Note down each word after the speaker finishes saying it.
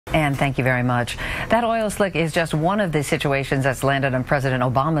And thank you very much. That oil slick is just one of the situations that's landed on President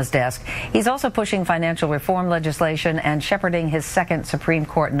Obama's desk. He's also pushing financial reform legislation and shepherding his second Supreme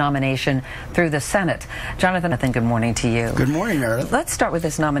Court nomination through the Senate. Jonathan, good morning to you. Good morning, Meredith. Let's start with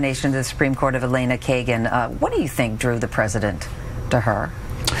this nomination to the Supreme Court of Elena Kagan. What do you think drew the president to her?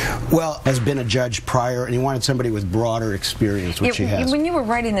 Well, has been a judge prior, and he wanted somebody with broader experience, which he has. When you were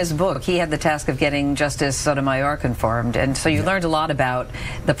writing this book, he had the task of getting Justice Sotomayor confirmed, and so you learned a lot about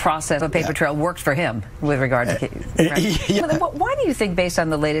the process. A paper trail worked for him with regard to... Why do you think, based on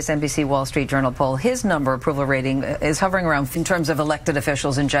the latest NBC Wall Street Journal poll, his number approval rating is hovering around in terms of elected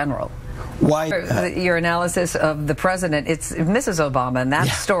officials in general? Why? Your analysis of the president, it's Mrs. Obama, and that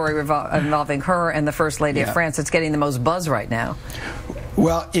story involving her and the First Lady of France, it's getting the most buzz right now.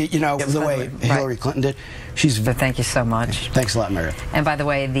 Well, you know, the way Hillary Clinton did, But thank you so much. Thanks a lot, Meredith. And by the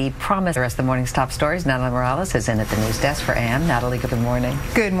way, the promise, the rest of the morning's top stories, Natalie Morales is in at the news desk for Ann. Natalie, good morning.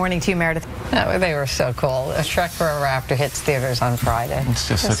 Good morning to you, Meredith. Oh, they were so cool. A Shrek for a Raptor hits theaters on Friday. It's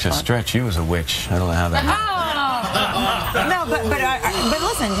just such a stretch. You was a witch. I don't know how that No, but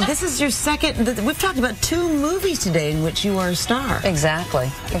listen, this is your second. We've talked about 2 movies today in which you are a star. Exactly.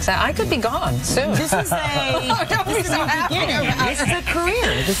 I could be gone soon. This is a beginning. This is a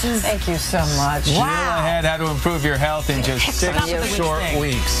career. Thank you so much. Wow. Had how to improve your health in just 6 short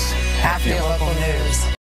weeks. After your local news.